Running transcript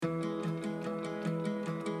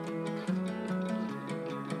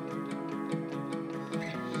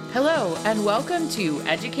Hello, and welcome to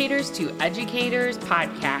Educators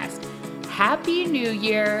podcast. Happy New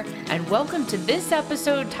Year, and welcome to this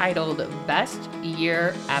episode titled Best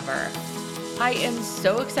Year Ever. I am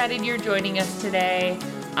so excited you're joining us today.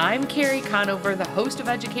 I'm Carrie Conover, the host of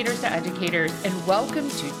Educators to Educators, and welcome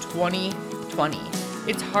to 2020.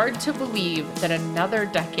 It's hard to believe that another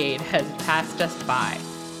decade has passed us by.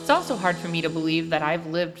 It's also hard for me to believe that I've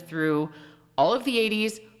lived through all of the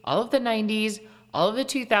 80s, all of the 90s, all of the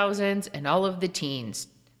 2000s, and all of the teens.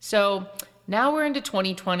 So now we're into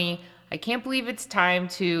 2020. I can't believe it's time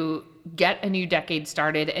to get a new decade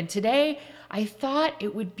started. And today I thought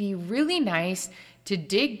it would be really nice to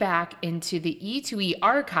dig back into the E2E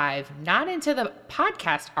archive, not into the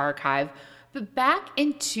podcast archive, but back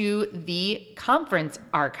into the conference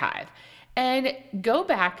archive and go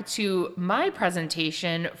back to my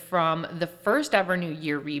presentation from the first ever New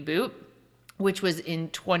Year Reboot, which was in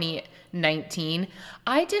 2019.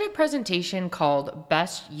 I did a presentation called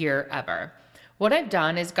Best Year Ever. What I've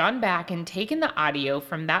done is gone back and taken the audio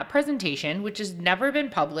from that presentation, which has never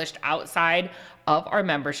been published outside of our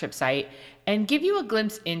membership site, and give you a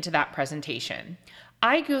glimpse into that presentation.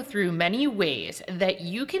 I go through many ways that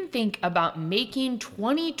you can think about making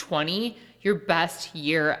 2020 your best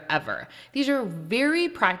year ever. These are very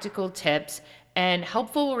practical tips and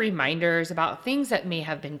helpful reminders about things that may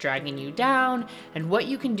have been dragging you down and what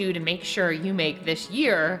you can do to make sure you make this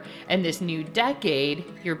year and this new decade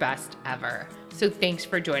your best ever. So thanks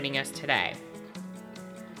for joining us today.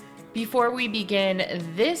 Before we begin,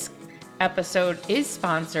 this episode is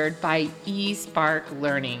sponsored by eSpark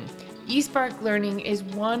Learning. eSpark Learning is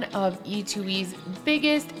one of E2E's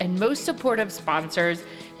biggest and most supportive sponsors.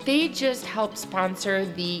 They just helped sponsor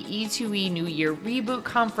the E2E New Year Reboot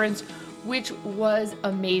Conference, which was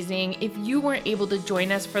amazing. If you weren't able to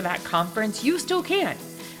join us for that conference, you still can.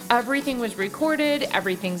 Everything was recorded,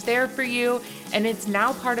 everything's there for you, and it's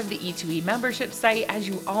now part of the E2E membership site. As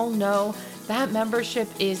you all know, that membership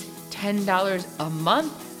is $10 a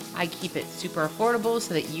month. I keep it super affordable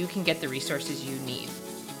so that you can get the resources you need.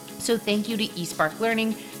 So thank you to eSpark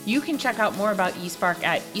Learning. You can check out more about eSpark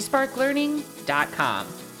at esparklearning.com.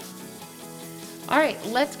 All right,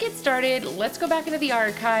 let's get started. Let's go back into the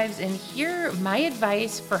archives and hear my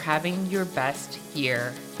advice for having your best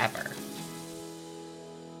year ever.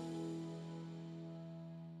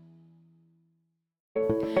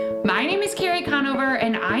 My name is Carrie Conover,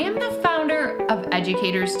 and I am the founder of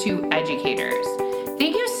Educators to Educators.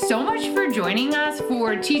 Thank you so much for joining us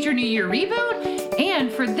for Teacher New Year Reboot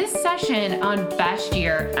and for this session on Best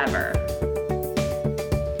Year Ever.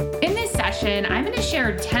 In this session, I'm going to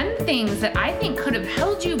share 10 things that I think could have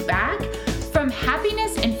held you back from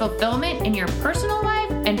happiness and fulfillment in your personal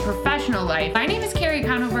life and professional life. My name is Carrie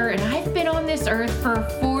Conover, and I've been on this earth for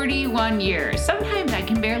 41 years. Sometimes I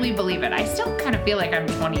can barely believe it. I still kind of feel like I'm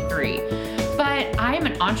 23. But I am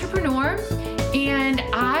an entrepreneur, and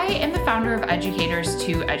I am the founder of Educators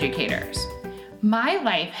to Educators. My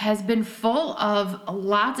life has been full of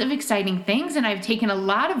lots of exciting things, and I've taken a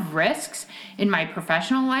lot of risks in my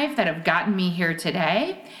professional life that have gotten me here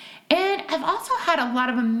today. And I've also had a lot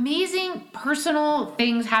of amazing personal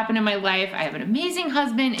things happen in my life. I have an amazing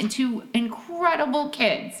husband and 2 incredible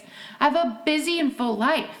kids. I have a busy and full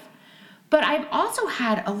life. But I've also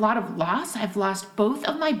had a lot of loss. I've lost both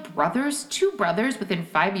of my brothers, 2 brothers within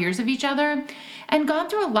 5 years of each other, and gone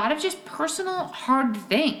through a lot of just personal hard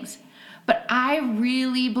things. But I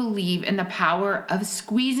really believe in the power of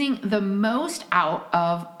squeezing the most out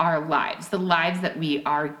of our lives, the lives that we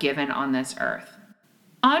are given on this earth.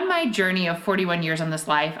 On my journey of 41 years on this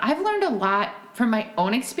life, I've learned a lot from my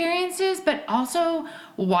own experiences, but also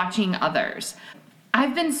watching others.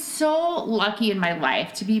 I've been so lucky in my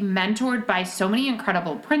life to be mentored by so many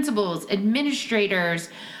incredible principals, administrators,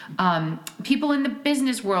 people in the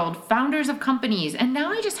business world, founders of companies, and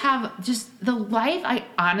now I just have the life I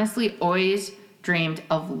honestly always dreamed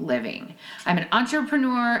of living. I'm an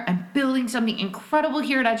entrepreneur. I'm building something incredible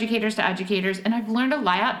here at Educators to Educators, and I've learned a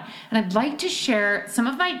lot, and I'd like to share some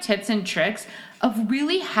of my tips and tricks of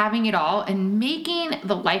really having it all and making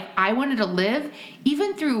the life I wanted to live,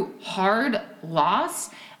 even through hard loss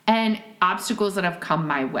and obstacles that have come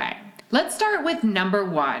my way. Let's start with number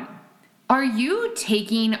 1. Are you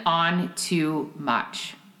taking on too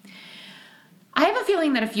much? I have a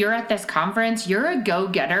feeling that if you're at this conference, you're a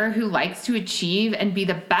go-getter who likes to achieve and be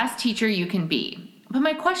the best teacher you can be. But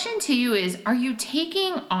my question to you is, are you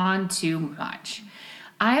taking on too much?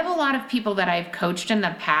 I have a lot of people that I've coached in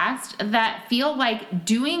the past that feel like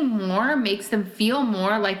doing more makes them feel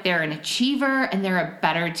more like they're an achiever and they're a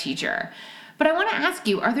better teacher. But I want to ask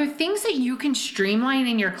you, are there things that you can streamline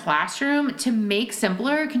in your classroom to make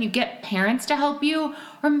simpler? Can you get parents to help you?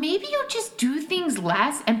 Or maybe you just do things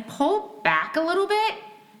less and pull back a little bit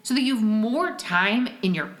so that you have more time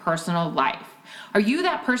in your personal life. Are you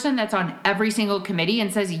that person that's on every single committee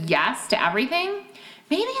and says yes to everything?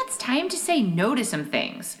 Maybe it's time to say no to some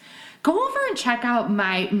things. Go over and check out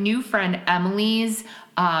my new friend Emily's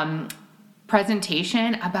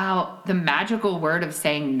presentation about the magical word of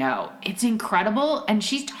saying no. It's incredible, and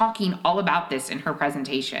she's talking all about this in her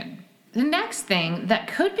presentation. The next thing that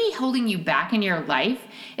could be holding you back in your life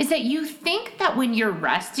is that you think that when you're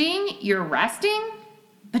resting,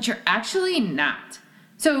 but you're actually not.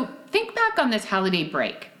 So think back on this holiday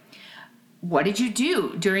break. What did you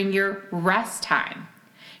do during your rest time?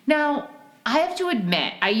 Now, I have to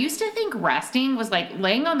admit, I used to think resting was like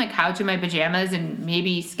laying on the couch in my pajamas and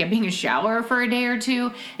maybe skipping a shower for a day or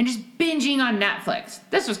two and just binging on Netflix.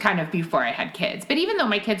 This was kind of before I had kids. But even though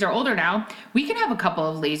my kids are older now, we can have a couple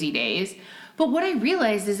of lazy days. But what I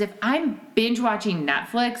realized is if I'm binge watching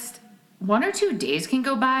Netflix, 1 or 2 days can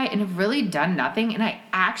go by and have really done nothing, and I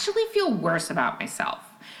actually feel worse about myself.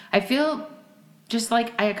 I feel just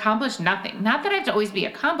like I accomplished nothing. Not that I have to always be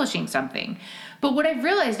accomplishing something, but what I've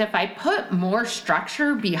realized, if I put more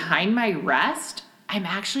structure behind my rest, I'm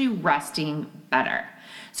actually resting better.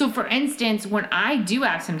 So for instance, when I do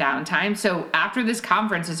have some downtime, so after this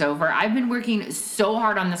conference is over, I've been working so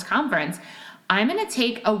hard on this conference, I'm going to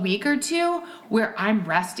take a week or two where I'm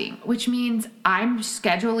resting, which means I'm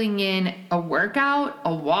scheduling in a workout,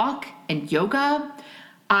 a walk, and yoga.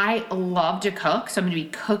 I love to cook, so I'm going to be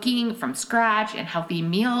cooking from scratch and healthy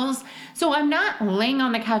meals. So I'm not laying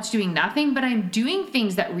on the couch doing nothing, but I'm doing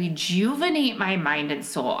things that rejuvenate my mind and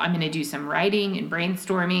soul. I'm going to do some writing and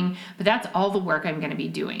brainstorming, but that's all the work I'm going to be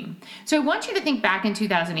doing. So I want you to think back in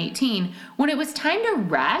 2018, when it was time to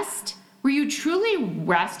rest, were you truly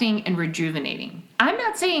resting and rejuvenating? I'm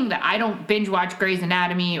not saying that I don't binge watch Grey's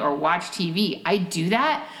Anatomy or watch TV. I do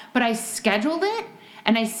that, but I scheduled it.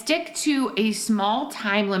 And I stick to a small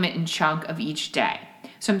time limit and chunk of each day.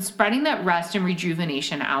 So I'm spreading that rest and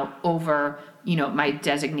rejuvenation out over, my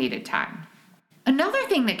designated time. Another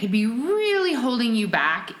thing that could be really holding you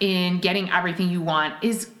back in getting everything you want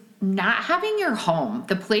is not having your home,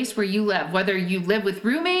 the place where you live, whether you live with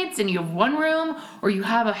roommates and you have one room or you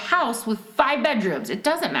have a house with 5 bedrooms, it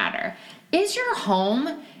doesn't matter. Is your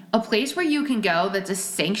home a place where you can go that's a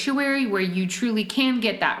sanctuary where you truly can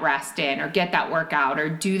get that rest in or get that workout or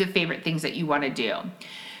do the favorite things that you want to do?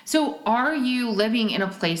 So are you living in a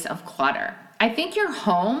place of clutter? I think your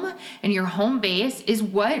home and your home base is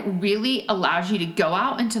what really allows you to go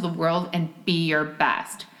out into the world and be your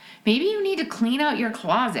best. Maybe you need to clean out your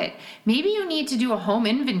closet. Maybe you need to do a home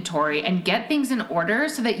inventory and get things in order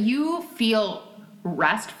so that you feel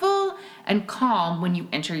restful and calm when you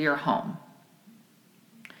enter your home.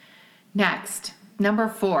 Next, number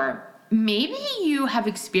 4, maybe you have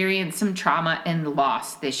experienced some trauma and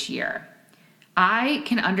loss this year. I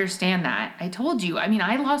can understand that. I told you,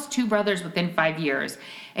 I lost 2 brothers within 5 years,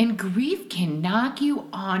 and grief can knock you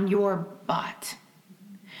on your butt.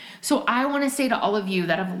 So I want to say to all of you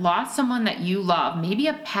that have lost someone that you love, maybe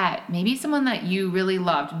a pet, maybe someone that you really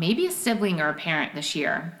loved, maybe a sibling or a parent this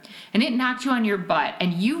year, and it knocked you on your butt,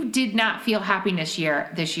 and you did not feel happiness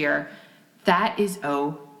this year, that is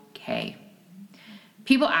okay.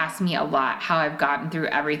 People ask me a lot how I've gotten through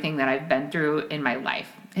everything that I've been through in my life.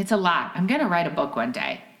 It's a lot. I'm going to write a book one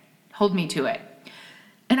day. Hold me to it.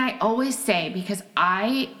 And I always say, because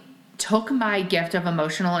I took my gift of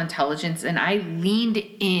emotional intelligence and I leaned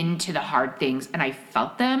into the hard things and I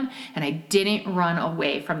felt them and I didn't run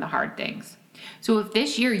away from the hard things. So if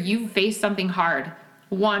this year you faced something hard,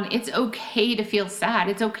 1, it's okay to feel sad.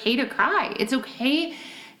 It's okay to cry. It's okay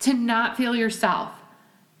to not feel yourself.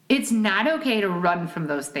 It's not okay to run from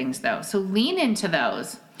those things though. So lean into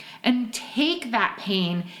those and take that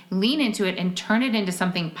pain, lean into it and turn it into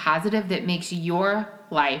something positive that makes your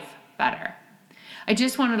life better. I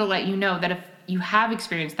just wanted to let you know that if you have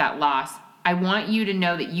experienced that loss, I want you to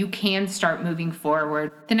know that you can start moving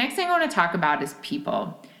forward. The next thing I want to talk about is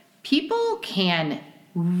people. People can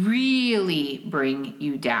really bring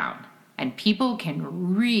you down and people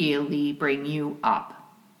can really bring you up.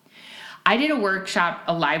 I did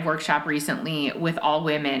a live workshop recently with all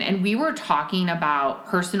women, and we were talking about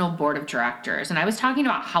personal board of directors. And I was talking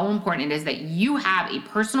about how important it is that you have a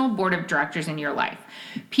personal board of directors in your life.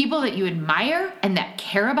 People that you admire and that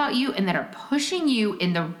care about you and that are pushing you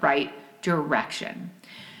in the right direction.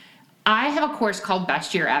 I have a course called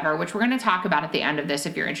Best Year Ever, which we're going to talk about at the end of this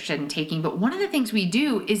if you're interested in taking. But one of the things we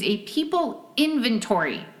do is a people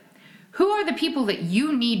inventory. Who are the people that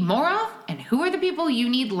you need more of, and who are the people you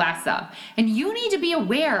need less of? And you need to be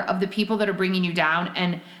aware of the people that are bringing you down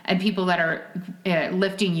and people that are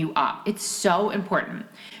lifting you up. It's so important.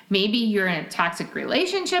 Maybe you're in a toxic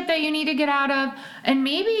relationship that you need to get out of, and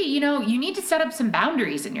maybe, you need to set up some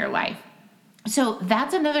boundaries in your life. So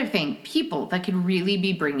that's another thing, people that can really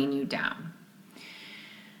be bringing you down.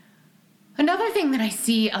 Another thing that I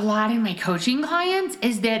see a lot in my coaching clients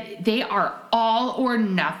is that they are all or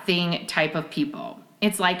nothing type of people.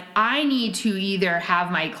 It's like, I need to either have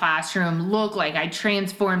my classroom look like I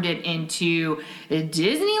transformed it into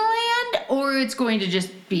Disneyland, or it's going to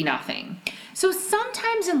just be nothing. So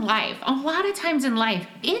sometimes in life, a lot of times in life,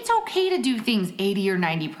 it's okay to do things 80 or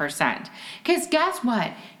 90%. Because guess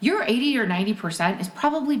what? Your 80 or 90% is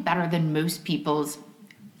probably better than most people's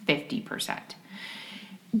 50%.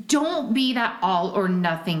 Don't be that all or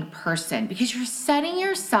nothing person, because you're setting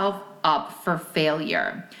yourself up for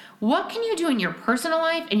failure. What can you do in your personal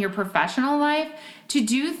life and your professional life to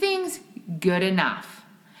do things good enough?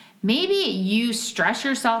 Maybe you stress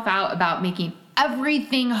yourself out about making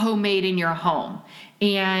everything homemade in your home,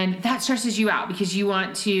 and that stresses you out because you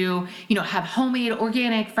want to, have homemade,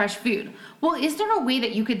 organic, fresh food. Well, is there a way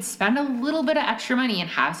that you could spend a little bit of extra money and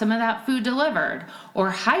have some of that food delivered, or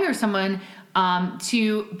hire someone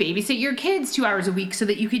to babysit your kids 2 hours a week so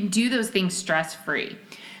that you can do those things stress-free?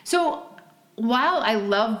 So while I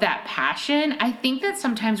love that passion, I think that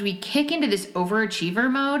sometimes we kick into this overachiever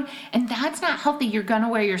mode, and that's not healthy. You're going to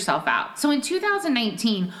wear yourself out. So in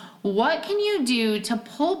 2019, what can you do to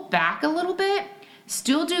pull back a little bit,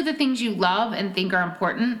 still do the things you love and think are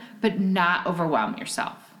important, but not overwhelm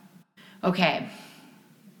yourself? Okay,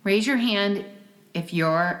 raise your hand if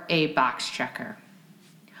you're a box checker.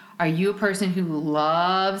 Are you a person who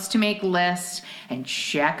loves to make lists and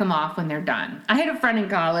check them off when they're done? I had a friend in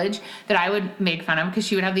college that I would make fun of because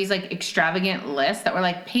she would have these extravagant lists that were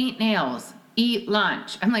like paint nails, eat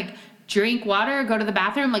lunch. I'm like, drink water, go to the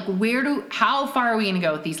bathroom. Like, how far are we going to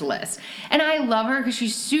go with these lists? And I love her because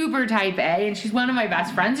she's super type A and she's one of my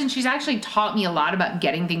best friends, and she's actually taught me a lot about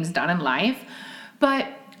getting things done in life. But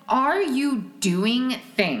are you doing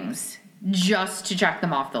things just to check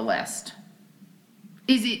them off the list?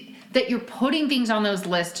 Is it that you're putting things on those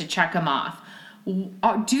lists to check them off?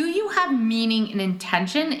 Do you have meaning and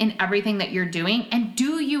intention in everything that you're doing? And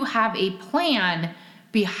do you have a plan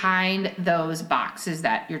behind those boxes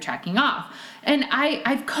that you're checking off? And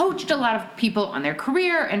I've coached a lot of people on their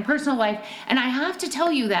career and personal life, and I have to tell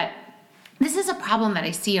you that this is a problem that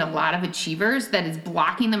I see in a lot of achievers that is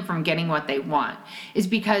blocking them from getting what they want, is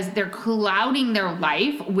because they're clouding their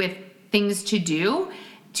life with things to do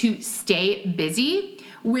to stay busy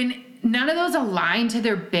when none of those align to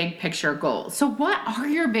their big picture goals. So what are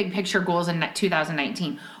your big picture goals in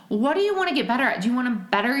 2019? What do you want to get better at? Do you want to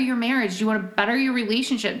better your marriage? Do you want to better your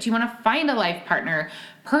relationship? Do you want to find a life partner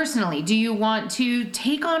personally? Do you want to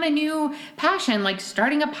take on a new passion, like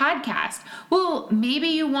starting a podcast? Well, maybe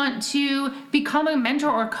you want to become a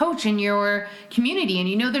mentor or coach in your community,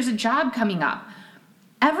 and there's a job coming up.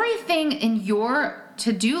 Everything in your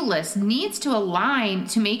to-do list needs to align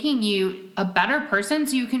to making you a better person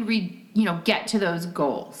so you can get to those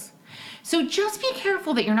goals. So just be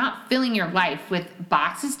careful that you're not filling your life with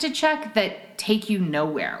boxes to check that take you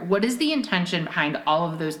nowhere. What is the intention behind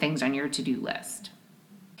all of those things on your to-do list?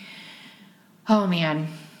 Oh man,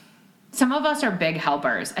 some of us are big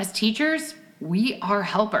helpers. As teachers, we are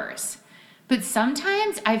helpers. But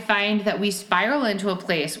sometimes I find that we spiral into a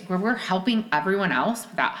place where we're helping everyone else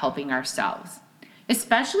without helping ourselves.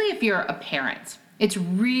 Especially if you're a parent. It's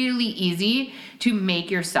really easy to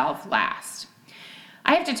make yourself last.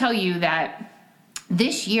 I have to tell you that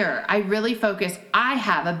this year, I really focused. I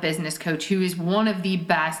have a business coach who is one of the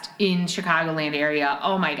best in Chicagoland area.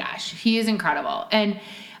 Oh my gosh, he is incredible. And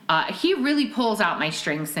he really pulls out my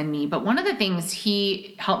strengths in me. But one of the things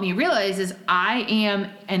he helped me realize is I am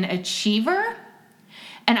an achiever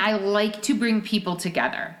and I like to bring people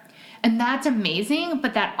together. And that's amazing,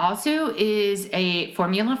 but that also is a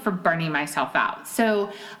formula for burning myself out.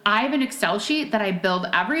 So I have an Excel sheet that I build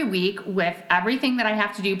every week with everything that I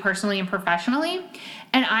have to do personally and professionally.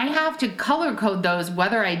 And I have to color code those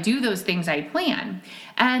whether I do those things I plan.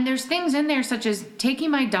 And there's things in there such as taking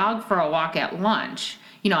my dog for a walk at lunch.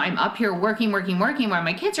 I'm up here working while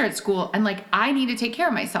my kids are at school, and I need to take care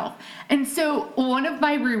of myself. And so one of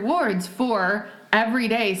my rewards for every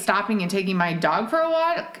day stopping and taking my dog for a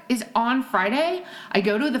walk is on Friday. I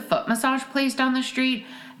go to the foot massage place down the street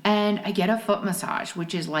and I get a foot massage,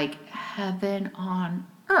 which is like heaven on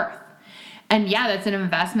earth. And yeah, that's an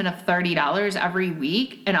investment of $30 every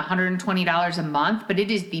week and $120 a month, but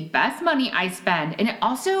it is the best money I spend. And it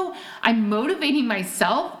also, I'm motivating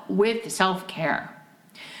myself with self-care.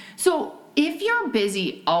 So if you're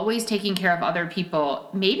busy always taking care of other people,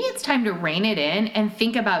 maybe it's time to rein it in and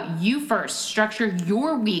think about you first. Structure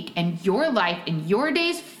your week and your life and your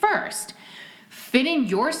days first. Fit in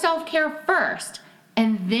your self-care first,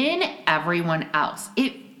 and then everyone else.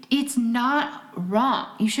 It's not wrong.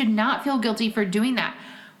 You should not feel guilty for doing that.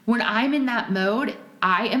 When I'm in that mode,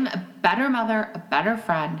 I am a better mother, a better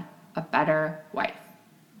friend, a better wife.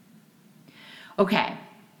 Okay,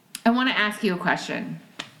 I want to ask you a question.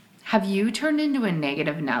 Have you turned into a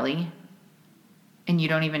negative Nelly and you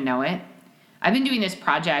don't even know it? I've been doing this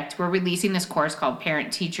project. We're releasing this course called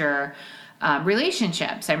Parent-Teacher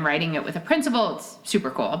Relationships. I'm writing it with a principal. It's super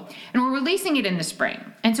cool. And we're releasing it in the spring.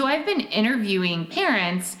 And so I've been interviewing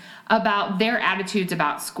parents about their attitudes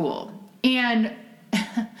about school. And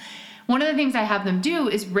one of the things I have them do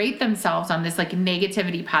is rate themselves on this like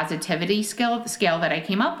negativity positivity scale that I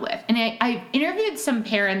came up with. And I interviewed some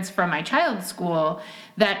parents from my child's school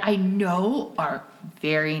that I know are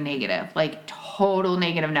very negative, like total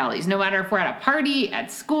negative Nellies. No matter if we're at a party,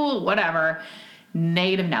 at school, whatever,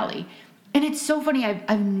 negative Nelly. And it's so funny, I've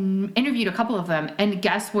interviewed a couple of them, and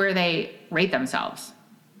guess where they rate themselves?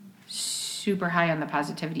 Super high on the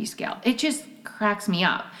positivity scale. It just cracks me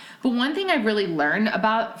up. But one thing I've really learned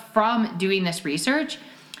about from doing this research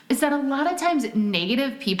is that a lot of times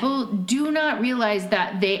negative people do not realize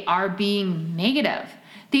that they are being negative.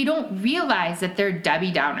 They don't realize that they're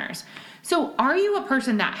Debbie Downers. So are you a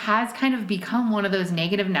person that has kind of become one of those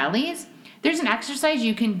negative Nellies? There's an exercise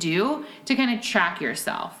you can do to kind of track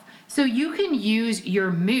yourself. So you can use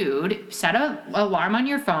your mood, set an alarm on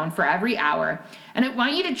your phone for every hour, and I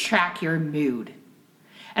want you to track your mood.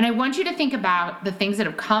 And I want you to think about the things that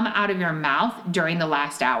have come out of your mouth during the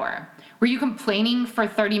last hour. Were you complaining for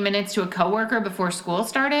 30 minutes to a coworker before school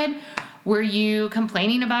started? Were you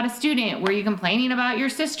complaining about a student? Were you complaining about your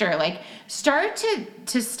sister? Like, start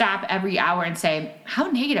to stop every hour and say, how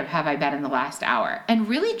negative have I been in the last hour? And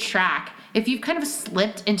really track if you've kind of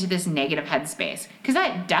slipped into this negative headspace, because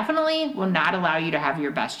that definitely will not allow you to have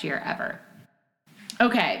your best year ever.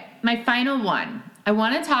 Okay, my final one. I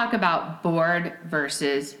want to talk about bored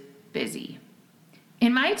versus busy.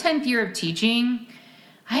 In my 10th year of teaching,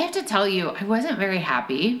 I have to tell you, I wasn't very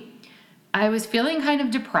happy. I was feeling kind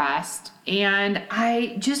of depressed, and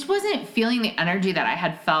I just wasn't feeling the energy that I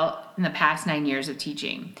had felt in the past 9 years of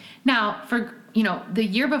teaching. Now, for the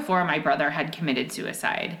year before, my brother had committed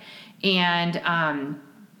suicide, and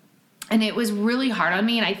it was really hard on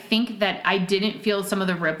me, and I think that I didn't feel some of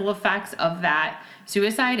the ripple effects of that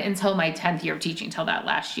suicide until my 10th year of teaching, till that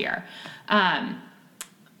last year.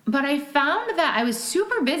 But I found that I was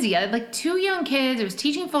super busy. I had like 2 young kids. I was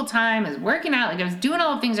teaching full time. I was working out. Like I was doing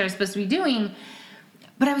all the things I was supposed to be doing.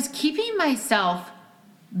 But I was keeping myself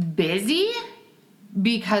busy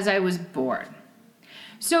because I was bored.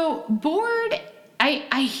 So bored,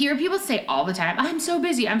 I hear people say all the time, I'm so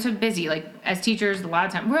busy. I'm so busy. Like as teachers, a lot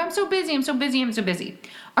of time, I'm so busy. I'm so busy. I'm so busy.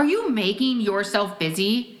 Are you making yourself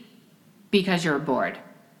busy because you're bored?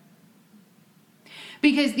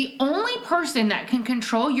 Because the only person that can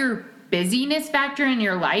control your busyness factor in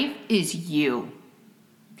your life is you.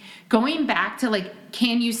 Going back to like,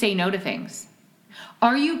 can you say no to things?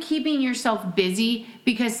 Are you keeping yourself busy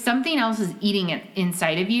because something else is eating it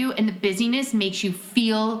inside of you, and the busyness makes you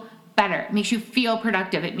feel better, it makes you feel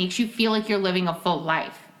productive, it makes you feel like you're living a full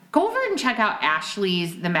life? Go over and check out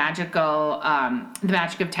Ashley's The Magic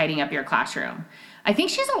of Tidying Up Your Classroom. I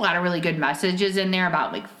think she has a lot of really good messages in there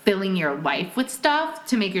about like filling your life with stuff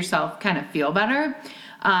to make yourself kind of feel better.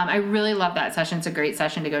 I really love that session. It's a great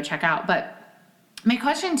session to go check out. But my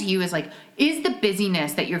question to you is like, is the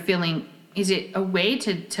busyness that you're feeling, is it a way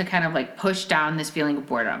to kind of like push down this feeling of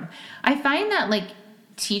boredom? I find that like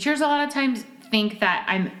teachers a lot of times think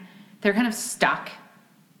that they're kind of stuck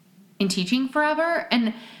in teaching forever.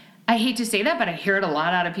 And I hate to say that, but I hear it a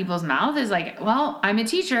lot out of people's mouth is like, well, I'm a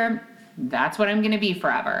teacher. That's what I'm going to be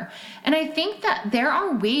forever. And I think that there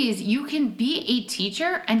are ways you can be a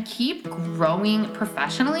teacher and keep growing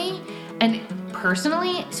professionally and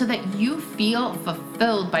personally so that you feel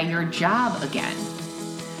fulfilled by your job again.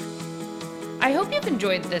 I hope you've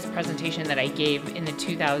enjoyed this presentation that I gave in the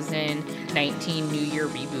 2019 New Year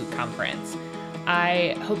Reboot Conference.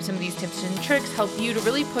 I hope some of these tips and tricks help you to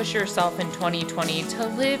really push yourself in 2020 to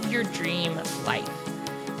live your dream life.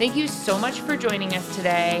 Thank you so much for joining us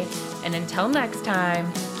today, and until next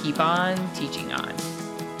time, keep on teaching on.